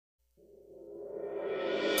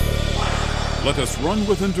Let us run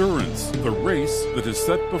with endurance the race that is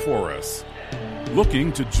set before us,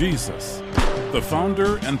 looking to Jesus, the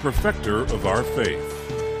founder and perfecter of our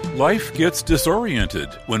faith. Life gets disoriented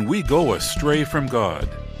when we go astray from God.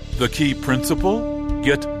 The key principle?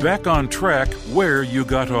 Get back on track where you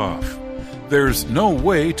got off. There's no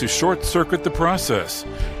way to short-circuit the process.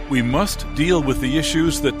 We must deal with the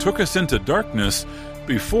issues that took us into darkness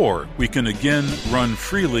before we can again run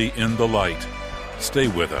freely in the light. Stay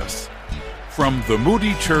with us. From the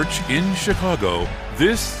Moody Church in Chicago,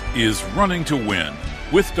 this is Running to Win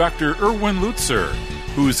with Dr. Erwin Lutzer,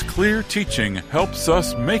 whose clear teaching helps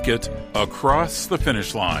us make it across the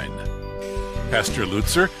finish line. Pastor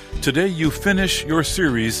Lutzer, today you finish your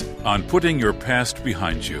series on putting your past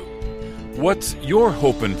behind you. What's your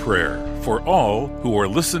hope and prayer for all who are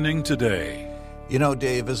listening today? You know,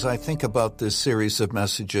 Dave, as I think about this series of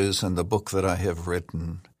messages and the book that I have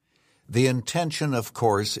written, the intention, of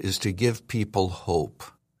course, is to give people hope.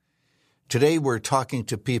 Today we're talking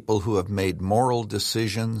to people who have made moral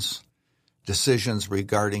decisions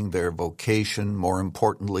regarding their vocation, more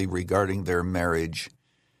importantly regarding their marriage,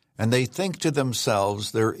 and they think to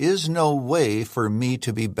themselves, there is no way for me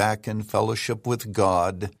to be back in fellowship with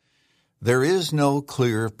God. There is no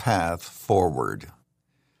clear path forward.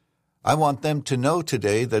 I want them to know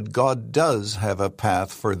today that God does have a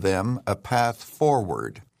path for them, a path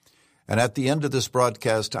forward. And at the end of this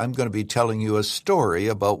broadcast, I'm going to be telling you a story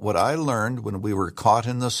about what I learned when we were caught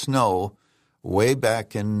in the snow way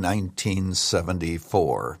back in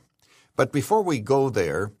 1974. But before we go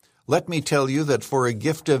there, let me tell you that for a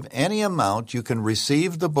gift of any amount, you can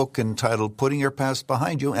receive the book entitled Putting Your Past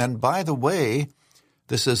Behind You. And by the way,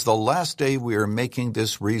 this is the last day we are making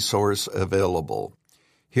this resource available.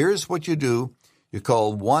 Here's what you do. You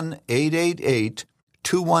call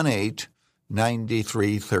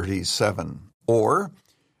 1-888-218-9337. Or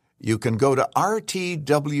you can go to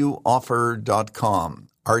rtwoffer.com.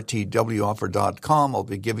 rtwoffer.com. I'll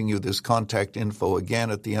be giving you this contact info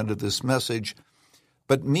again at the end of this message.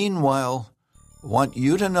 But meanwhile, I want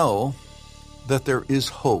you to know that there is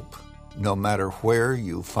hope no matter where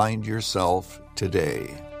you find yourself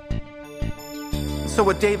today. So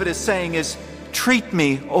what David is saying is, treat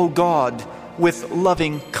me, O God, with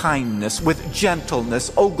loving kindness, with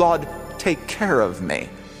gentleness. O God, take care of me.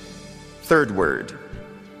 Third word,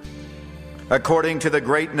 according to the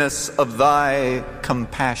greatness of thy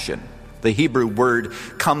compassion. The Hebrew word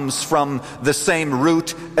comes from the same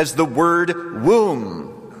root as the word womb.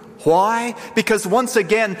 Why? Because once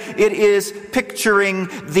again, it is picturing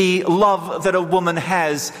the love that a woman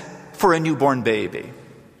has for a newborn baby.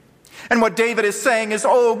 And what David is saying is,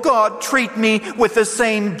 oh God, treat me with the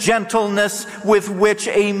same gentleness with which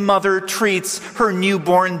a mother treats her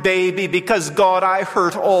newborn baby, because God, I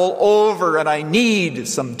hurt all over and I need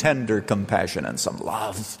some tender compassion and some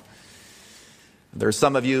love. There are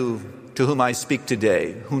some of you to whom I speak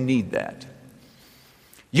today who need that.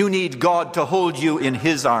 You need God to hold you in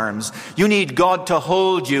His arms. You need God to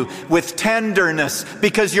hold you with tenderness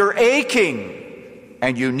because you're aching.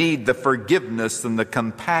 And you need the forgiveness and the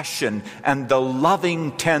compassion and the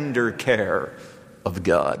loving, tender care of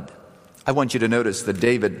God. I want you to notice that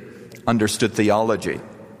David understood theology.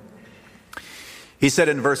 He said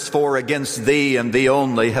in verse 4, against thee and thee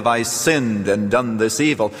only have I sinned and done this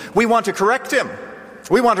evil. We want to correct him.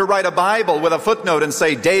 We want to write a Bible with a footnote and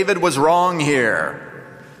say, David was wrong here.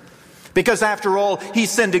 Because after all, he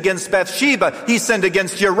sinned against Bathsheba. He sinned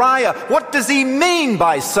against Uriah. What does he mean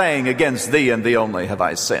by saying, against thee and thee only have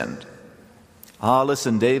I sinned?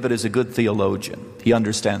 Listen, David is a good theologian. He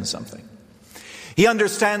understands something. He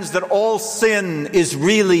understands that all sin is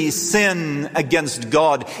really sin against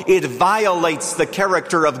God. It violates the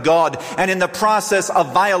character of God. And in the process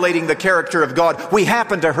of violating the character of God, we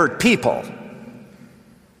happen to hurt people.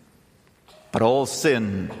 But all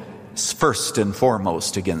sin is first and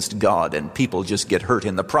foremost against God, and people just get hurt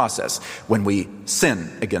in the process when we sin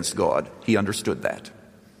against God. He understood that.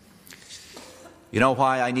 You know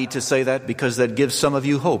why I need to say that? Because that gives some of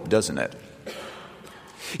you hope, doesn't it?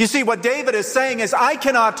 You see, what David is saying is, I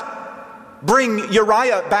cannot bring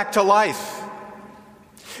Uriah back to life.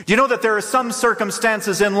 Do you know that there are some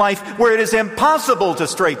circumstances in life where it is impossible to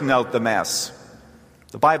straighten out the mess?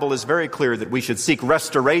 The Bible is very clear that we should seek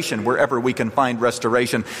restoration wherever we can find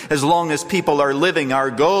restoration. As long as people are living,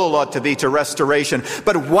 our goal ought to be to restoration.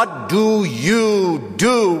 But what do you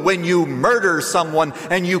do when you murder someone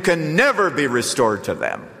and you can never be restored to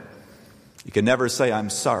them? You can never say, I'm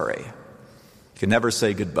sorry. You can never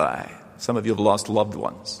say goodbye. Some of you have lost loved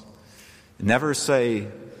ones. Never say,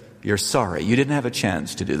 you're sorry. You didn't have a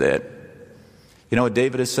chance to do that. You know what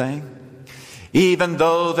David is saying? Even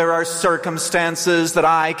though there are circumstances that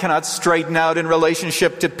I cannot straighten out in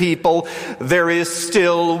relationship to people, there is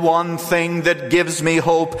still one thing that gives me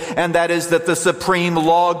hope, and that is that the supreme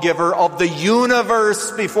lawgiver of the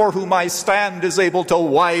universe before whom I stand is able to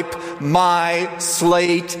wipe my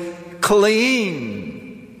slate clean.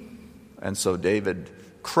 And so David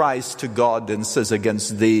cries to God and says,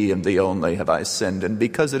 against thee and thee only have I sinned. And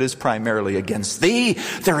because it is primarily against thee,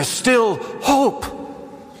 there is still hope.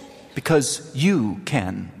 Because you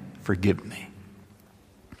can forgive me.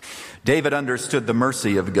 David understood the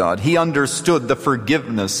mercy of God. He understood the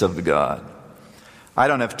forgiveness of God. I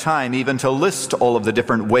don't have time even to list all of the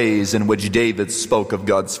different ways in which David spoke of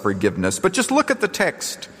God's forgiveness. But just look at the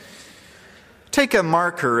text. Take a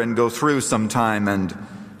marker and go through some time and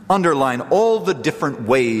underline all the different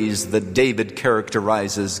ways that David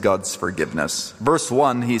characterizes God's forgiveness. Verse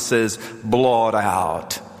 1, he says, blot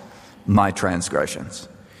out my transgressions.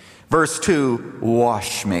 Verse 2,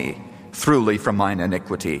 wash me thoroughly from mine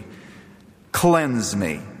iniquity. Cleanse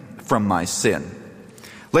me from my sin.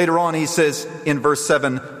 Later on he says in verse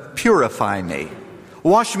 7, purify me.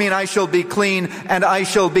 Wash me and I shall be clean, and I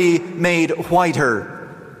shall be made whiter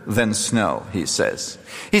than snow, he says.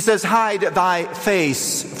 He says, hide thy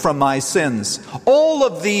face from my sins. All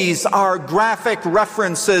of these are graphic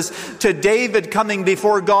references to David coming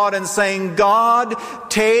before God and saying, God,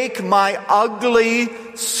 take my ugly,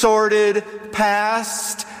 sordid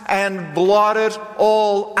past and blot it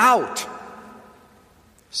all out,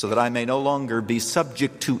 so that I may no longer be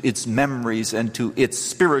subject to its memories and to its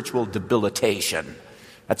spiritual debilitation.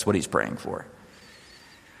 That's what he's praying for.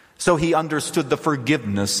 So he understood the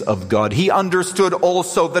forgiveness of God. He understood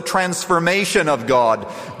also the transformation of God,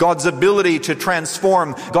 God's ability to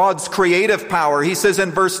transform, God's creative power. He says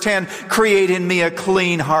in verse 10, create in me a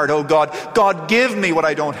clean heart, O God. God, give me what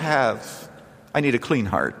I don't have. I need a clean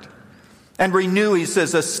heart. And renew, he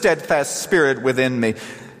says, a steadfast spirit within me.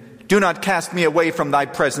 Do not cast me away from thy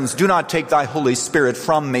presence. Do not take thy Holy Spirit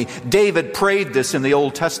from me. David prayed this in the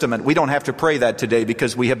Old Testament. We don't have to pray that today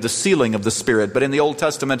because we have the sealing of the Spirit. But in the Old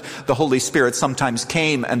Testament, the Holy Spirit sometimes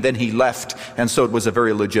came and then he left. And so it was a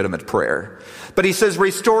very legitimate prayer. But he says,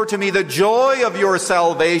 restore to me the joy of your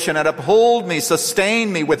salvation and uphold me,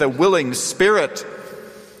 sustain me with a willing spirit.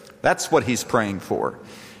 That's what he's praying for.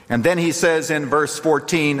 And then he says in verse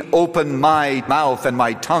 14, open my mouth and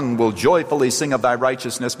my tongue will joyfully sing of thy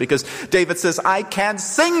righteousness, because David says, I can't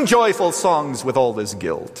sing joyful songs with all this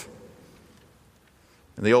guilt.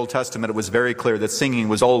 In the Old Testament, it was very clear that singing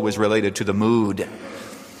was always related to the mood.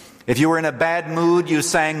 If you were in a bad mood, you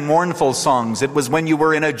sang mournful songs. It was when you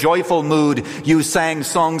were in a joyful mood, you sang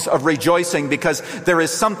songs of rejoicing, because there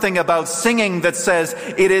is something about singing that says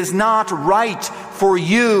it is not right for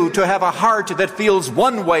you to have a heart that feels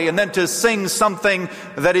one way and then to sing something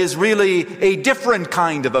that is really a different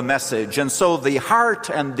kind of a message. And so the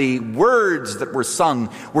heart and the words that were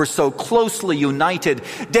sung were so closely united.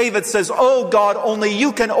 David says, oh God, only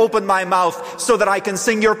you can open my mouth so that I can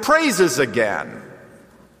sing your praises again.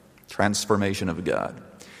 Transformation of God.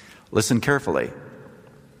 Listen carefully.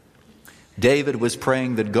 David was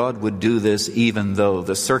praying that God would do this even though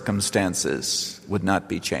the circumstances would not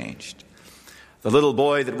be changed. The little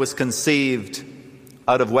boy that was conceived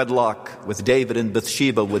out of wedlock with David and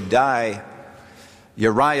Bathsheba would die.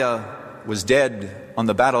 Uriah was dead on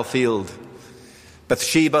the battlefield.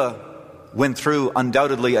 Bathsheba went through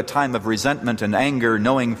undoubtedly a time of resentment and anger,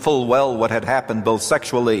 knowing full well what had happened both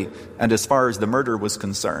sexually and as far as the murder was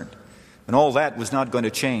concerned. And all that was not going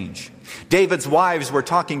to change. David's wives were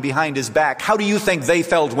talking behind his back. How do you think they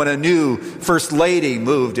felt when a new first lady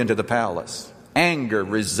moved into the palace? Anger,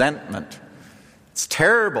 resentment. It's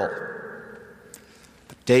terrible.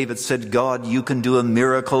 But David said, God, you can do a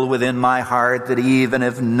miracle within my heart that even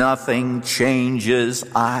if nothing changes,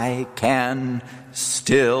 I can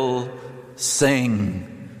still sing.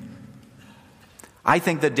 I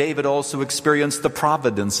think that David also experienced the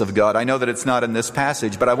providence of God. I know that it's not in this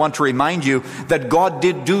passage, but I want to remind you that God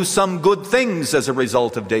did do some good things as a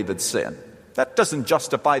result of David's sin. That doesn't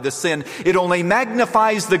justify the sin. It only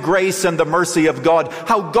magnifies the grace and the mercy of God.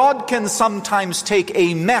 How God can sometimes take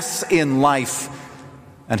a mess in life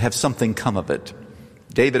and have something come of it.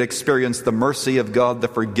 David experienced the mercy of God, the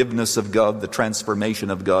forgiveness of God, the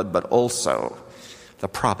transformation of God, but also the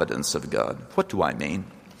providence of God. What do I mean?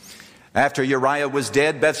 After Uriah was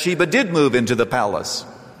dead, Bathsheba did move into the palace.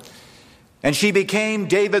 And she became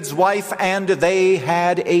David's wife, and they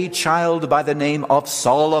had a child by the name of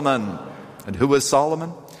Solomon. And who was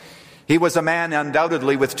Solomon? He was a man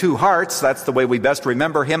undoubtedly with two hearts. That's the way we best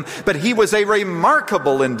remember him. But he was a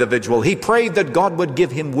remarkable individual. He prayed that God would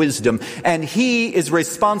give him wisdom. And he is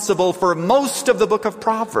responsible for most of the book of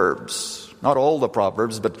Proverbs. Not all the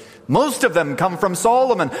Proverbs, but most of them come from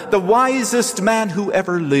Solomon, the wisest man who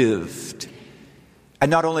ever lived. And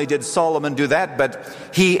not only did Solomon do that, but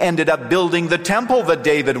he ended up building the temple that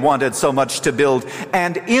David wanted so much to build.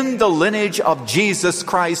 And in the lineage of Jesus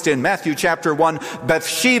Christ in Matthew chapter 1,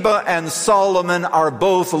 Bathsheba and Solomon are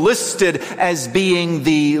both listed as being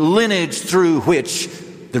the lineage through which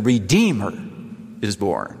the Redeemer is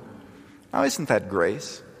born. Now, isn't that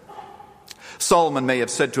grace? Solomon may have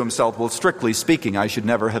said to himself, well, strictly speaking, I should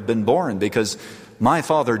never have been born because my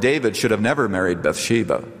father David should have never married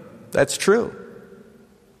Bathsheba. That's true.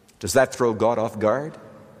 Does that throw God off guard?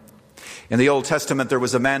 In the Old Testament, there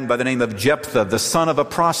was a man by the name of Jephthah, the son of a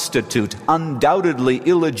prostitute, undoubtedly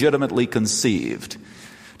illegitimately conceived.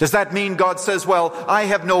 Does that mean God says, well, I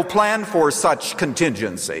have no plan for such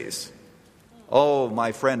contingencies? Oh,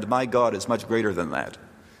 my friend, my God is much greater than that.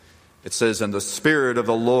 It says, and the Spirit of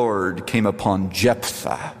the Lord came upon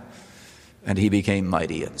Jephthah, and he became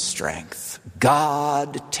mighty in strength.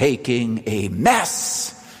 God taking a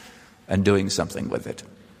mess and doing something with it.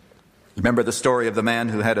 Remember the story of the man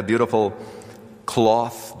who had a beautiful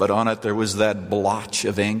cloth, but on it there was that blotch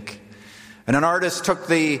of ink. And an artist took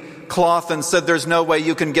the cloth and said, there's no way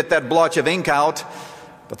you can get that blotch of ink out.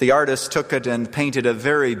 But the artist took it and painted a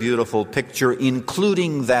very beautiful picture,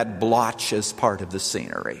 including that blotch as part of the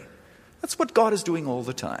scenery. That's what God is doing all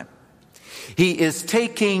the time. He is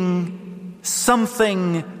taking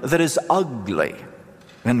something that is ugly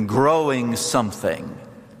and growing something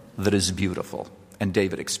that is beautiful. And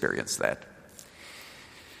David experienced that.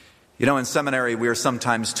 You know, in seminary, we are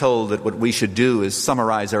sometimes told that what we should do is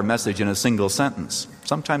summarize our message in a single sentence.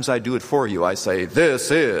 Sometimes I do it for you. I say,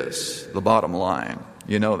 this is the bottom line.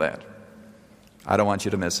 You know that. I don't want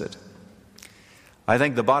you to miss it. I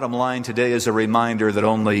think the bottom line today is a reminder that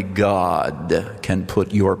only God can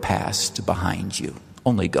put your past behind you.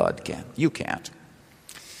 Only God can. You can't.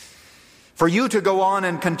 For you to go on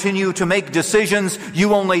and continue to make decisions,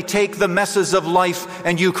 you only take the messes of life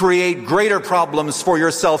and you create greater problems for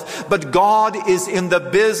yourself. But God is in the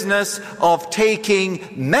business of taking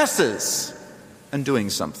messes and doing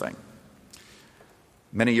something.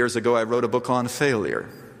 Many years ago, I wrote a book on failure.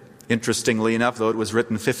 Interestingly enough, though it was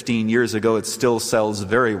written 15 years ago, it still sells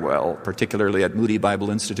very well, particularly at Moody Bible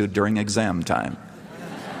Institute during exam time.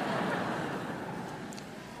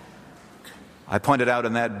 I pointed out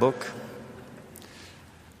in that book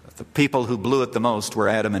that the people who blew it the most were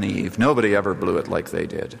Adam and Eve. Nobody ever blew it like they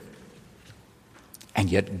did. And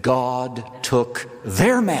yet God took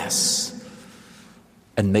their mess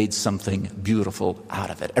and made something beautiful out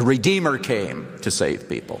of it. A Redeemer came to save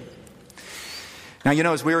people. Now, you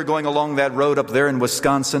know, as we were going along that road up there in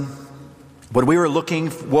Wisconsin, what we were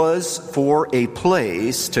looking was for a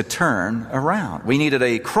place to turn around. We needed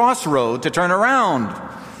a crossroad to turn around.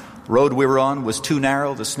 The road we were on was too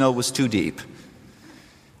narrow, the snow was too deep.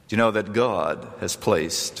 Do you know that God has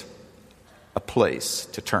placed a place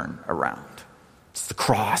to turn around? It's the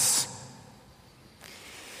cross.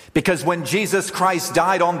 Because when Jesus Christ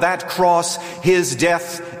died on that cross, his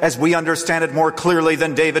death, as we understand it more clearly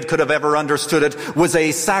than David could have ever understood it, was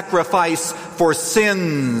a sacrifice for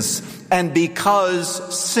sins. And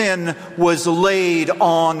because sin was laid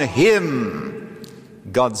on him,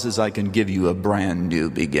 God says, I can give you a brand new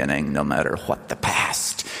beginning no matter what the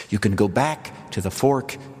past. You can go back to the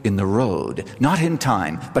fork in the road, not in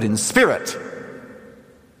time, but in spirit.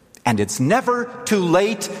 And it's never too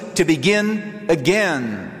late to begin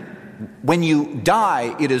again. When you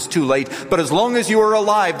die, it is too late. But as long as you are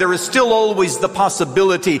alive, there is still always the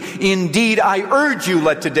possibility. Indeed, I urge you,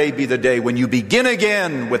 let today be the day when you begin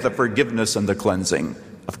again with the forgiveness and the cleansing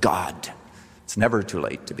of God. It's never too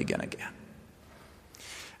late to begin again.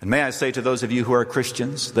 And may I say to those of you who are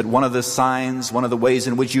Christians that one of the signs, one of the ways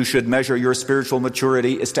in which you should measure your spiritual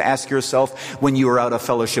maturity is to ask yourself, when you are out of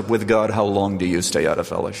fellowship with God, how long do you stay out of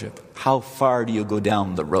fellowship? How far do you go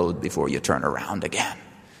down the road before you turn around again?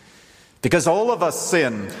 Because all of us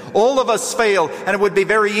sin, all of us fail, and it would be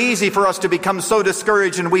very easy for us to become so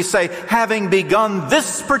discouraged and we say, having begun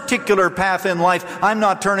this particular path in life, I'm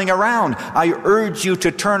not turning around. I urge you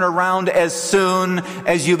to turn around as soon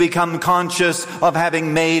as you become conscious of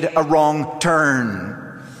having made a wrong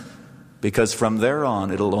turn. Because from there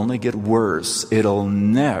on, it'll only get worse. It'll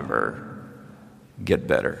never get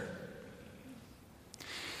better.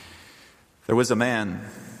 There was a man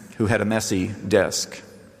who had a messy desk.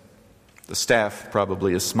 The staff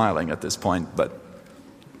probably is smiling at this point, but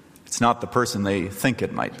it's not the person they think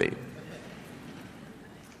it might be.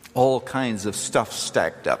 all kinds of stuff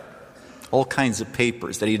stacked up, all kinds of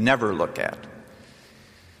papers that he'd never look at. It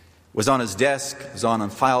was on his desk, it was on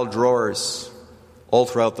file drawers, all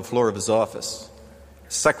throughout the floor of his office.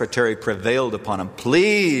 The secretary prevailed upon him,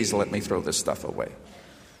 "Please let me throw this stuff away."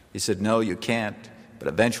 He said, "No, you can't." But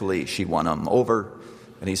eventually she won him over,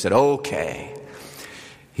 and he said, "Okay."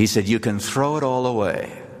 He said, "You can throw it all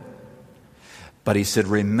away." But he said,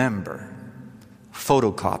 "Remember,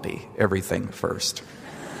 photocopy everything first."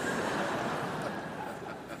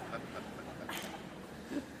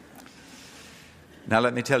 Now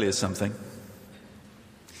let me tell you something.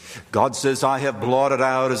 God says, "I have blotted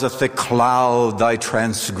out as a thick cloud thy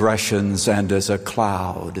transgressions, and as a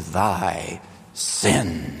cloud thy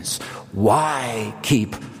sins." Why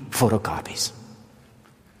keep photocopies?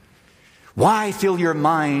 Why fill your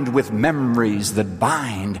mind with memories that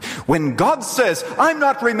bind? When God says, "I'm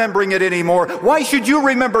not remembering it anymore," why should you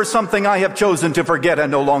remember something I have chosen to forget and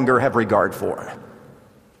no longer have regard for?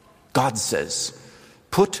 God says,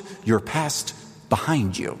 put your past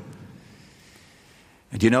behind you.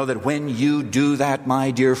 And you know that when you do that,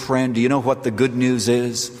 my dear friend, do you know what the good news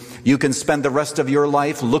is? You can spend the rest of your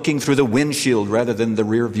life looking through the windshield rather than the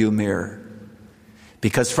rearview mirror.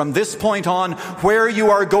 Because from this point on, where you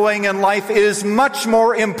are going in life is much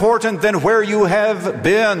more important than where you have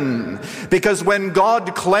been. Because when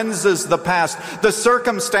God cleanses the past, the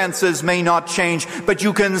circumstances may not change, but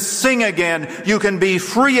you can sing again, you can be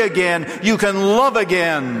free again, you can love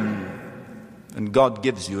again. And God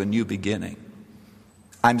gives you a new beginning.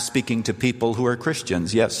 I'm speaking to people who are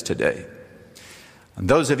Christians, yes, today. And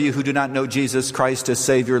those of you who do not know Jesus Christ as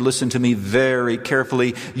Savior, listen to me very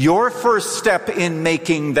carefully. Your first step in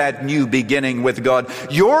making that new beginning with God,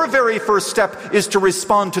 your very first step is to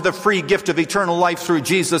respond to the free gift of eternal life through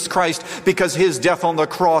Jesus Christ, because His death on the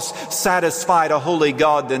cross satisfied a holy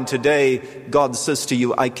God. And today, God says to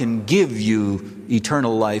you, I can give you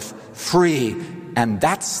eternal life free. And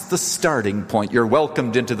that's the starting point. You're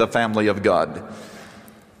welcomed into the family of God.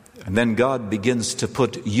 And then God begins to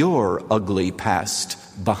put your ugly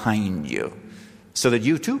past behind you so that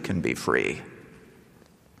you too can be free.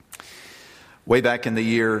 Way back in the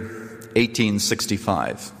year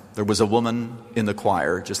 1865, there was a woman in the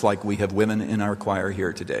choir, just like we have women in our choir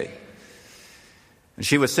here today. And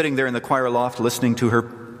she was sitting there in the choir loft listening to her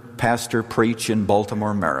pastor preach in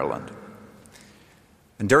Baltimore, Maryland.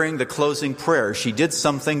 And during the closing prayer, she did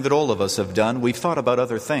something that all of us have done. We've thought about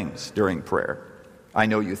other things during prayer. I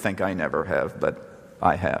know you think I never have, but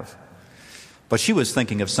I have. But she was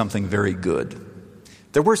thinking of something very good.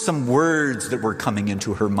 There were some words that were coming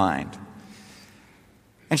into her mind.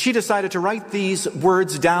 And she decided to write these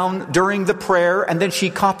words down during the prayer, and then she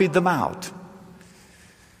copied them out.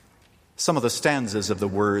 Some of the stanzas of the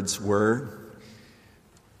words were,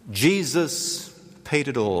 Jesus paid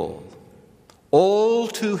it all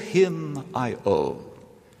to Him I owe.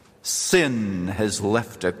 Sin has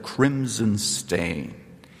left a crimson stain.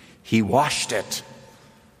 He washed it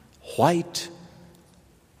white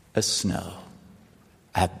as snow.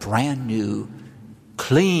 A brand new,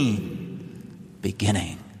 clean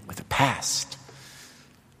beginning with the past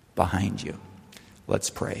behind you.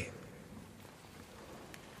 Let's pray.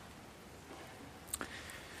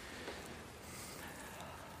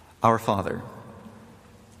 Our Father,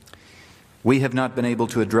 we have not been able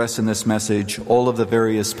to address in this message all of the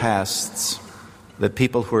various pasts that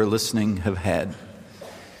people who are listening have had.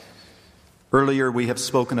 Earlier, we have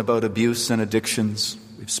spoken about abuse and addictions.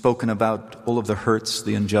 We've spoken about all of the hurts,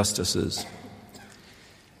 the injustices.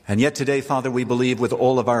 And yet today, Father, we believe with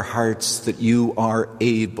all of our hearts that you are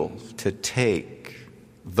able to take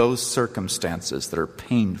those circumstances that are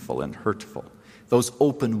painful and hurtful, those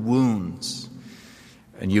open wounds,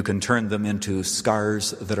 and you can turn them into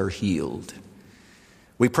scars that are healed.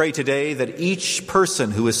 We pray today that each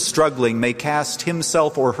person who is struggling may cast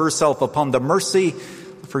himself or herself upon the mercy,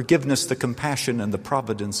 the forgiveness, the compassion, and the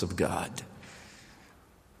providence of God,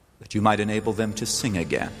 that you might enable them to sing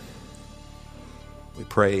again. We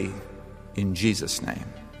pray in Jesus' name.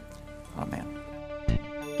 Amen.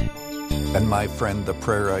 And my friend, the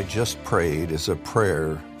prayer I just prayed is a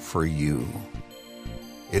prayer for you.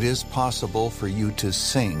 It is possible for you to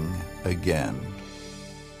sing again.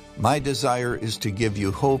 My desire is to give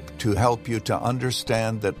you hope, to help you to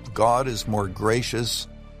understand that God is more gracious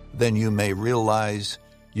than you may realize.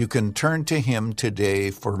 You can turn to Him today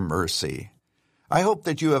for mercy. I hope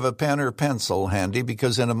that you have a pen or pencil handy,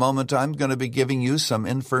 because in a moment I'm going to be giving you some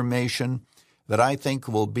information that I think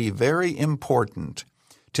will be very important.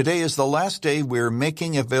 Today is the last day we're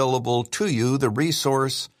making available to you the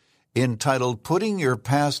resource entitled Putting Your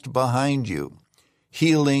Past Behind You.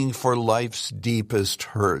 healing for life's deepest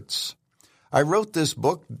hurts. I wrote this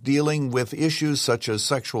book dealing with issues such as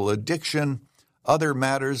sexual addiction, other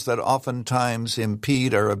matters that oftentimes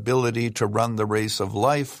impede our ability to run the race of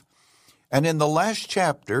life. And in the last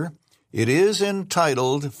chapter, it is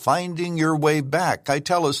entitled Finding Your Way Back. I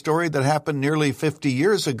tell a story that happened nearly 50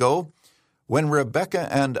 years ago when Rebecca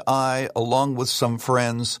and I, along with some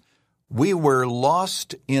friends, we were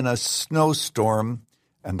lost in a snowstorm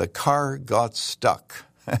and the car got stuck.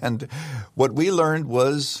 And what we learned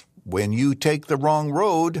was when you take the wrong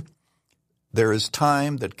road, there is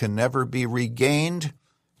time that can never be regained.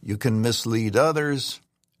 You can mislead others,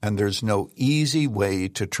 and there's no easy way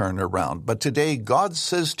to turn around. But today, God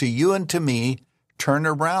says to you and to me, turn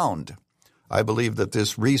around. I believe that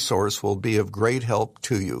this resource will be of great help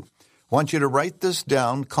to you. I want you to write this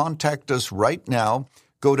down. Contact us right now.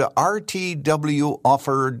 Go to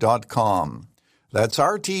rtwoffer.com. That's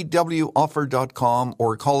rtwoffer.com,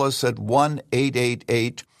 or call us at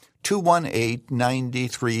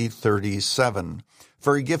 1-888-218-9337.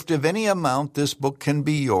 For a gift of any amount, this book can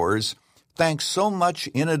be yours. Thanks so much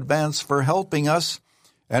in advance for helping us.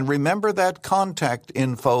 And remember that contact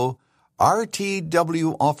info,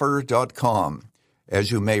 rtwoffer.com.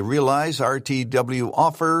 As you may realize, RTW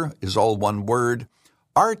Offer is all one word,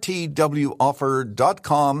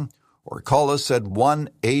 rtwoffer.com, or call us at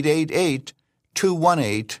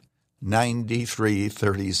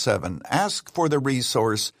 1-888-218-9337. Ask for the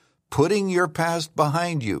resource, Putting Your Past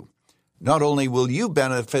Behind You. Not only will you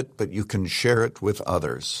benefit, but you can share it with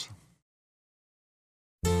others.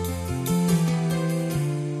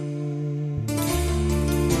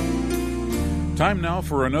 Time now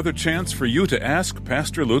for another chance for you to ask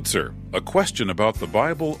Pastor Lutzer a question about the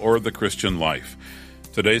Bible or the Christian life.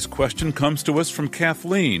 Today's question comes to us from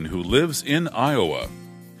Kathleen, who lives in Iowa.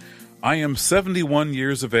 I am 71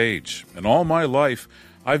 years of age, and all my life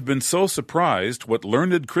I've been so surprised what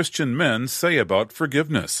learned Christian men say about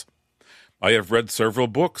forgiveness. I have read several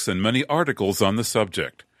books and many articles on the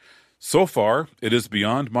subject. So far, it is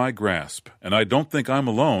beyond my grasp, and I don't think I'm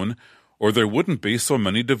alone, or there wouldn't be so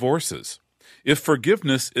many divorces. If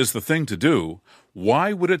forgiveness is the thing to do,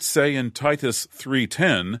 why would it say in Titus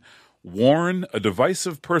 3:10, warn a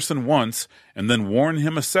divisive person once and then warn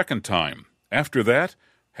him a second time? After that,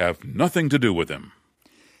 have nothing to do with him.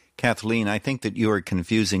 Kathleen, I think that you are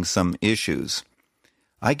confusing some issues.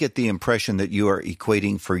 I get the impression that you are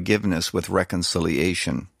equating forgiveness with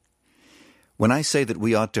reconciliation. When I say that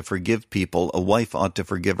we ought to forgive people, a wife ought to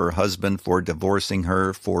forgive her husband for divorcing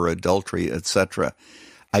her, for adultery, etc.,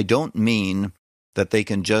 I don't mean that they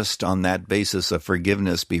can just on that basis of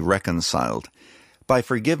forgiveness be reconciled. By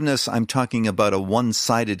forgiveness, I'm talking about a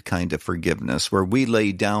one-sided kind of forgiveness where we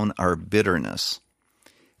lay down our bitterness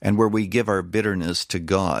and where we give our bitterness to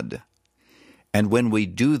God. And when we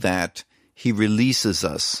do that, He releases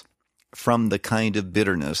us from the kind of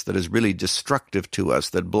bitterness that is really destructive to us,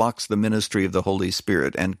 that blocks the ministry of the Holy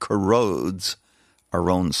Spirit and corrodes our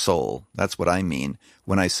own soul. That's what I mean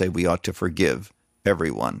when I say we ought to forgive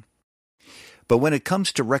everyone. But when it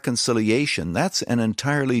comes to reconciliation, that's an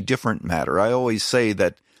entirely different matter. I always say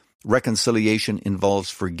that reconciliation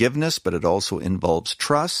involves forgiveness, but it also involves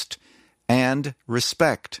trust and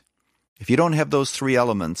respect. If you don't have those three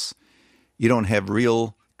elements, you don't have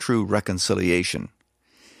real, true reconciliation.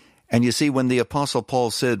 And you see, when the Apostle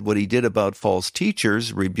Paul said what he did about false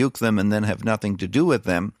teachers, rebuke them and then have nothing to do with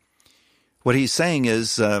them, what he's saying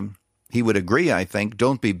is, he would agree, I think,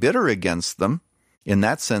 don't be bitter against them. In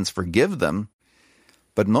that sense, forgive them,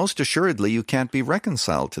 but most assuredly you can't be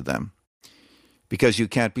reconciled to them, because you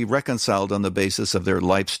can't be reconciled on the basis of their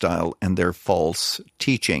lifestyle and their false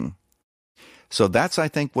teaching. So that's, I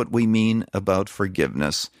think, what we mean about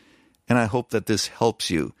forgiveness, and I hope that this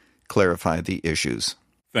helps you clarify the issues.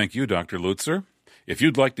 Thank you, Dr. Lutzer. If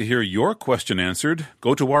you'd like to hear your question answered,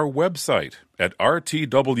 go to our website at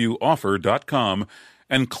rtwoffer.com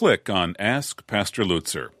and click on Ask Pastor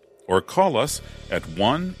Lutzer, or call us at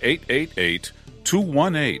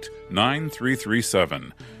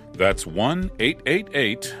 1-888-218-9337. That's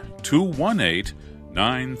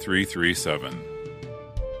 1-888-218-9337.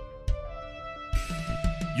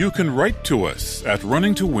 You can write to us at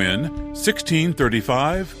Running to Win,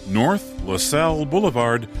 1635 North LaSalle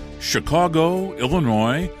Boulevard, Chicago,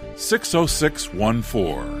 Illinois,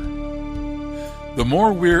 60614. The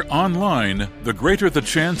more we're online, the greater the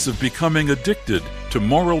chance of becoming addicted to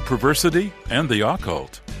moral perversity and the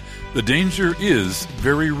occult. The danger is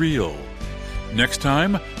very real. Next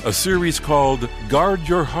time, a series called Guard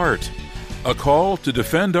Your Heart, a call to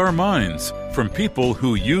defend our minds from people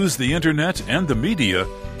who use the internet and the media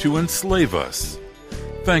to enslave us.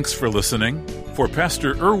 Thanks for listening. For For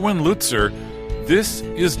Pastor Erwin Lutzer, this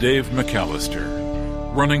is Dave McAllister.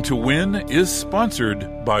 Running to Win is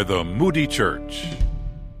sponsored by the Moody Church.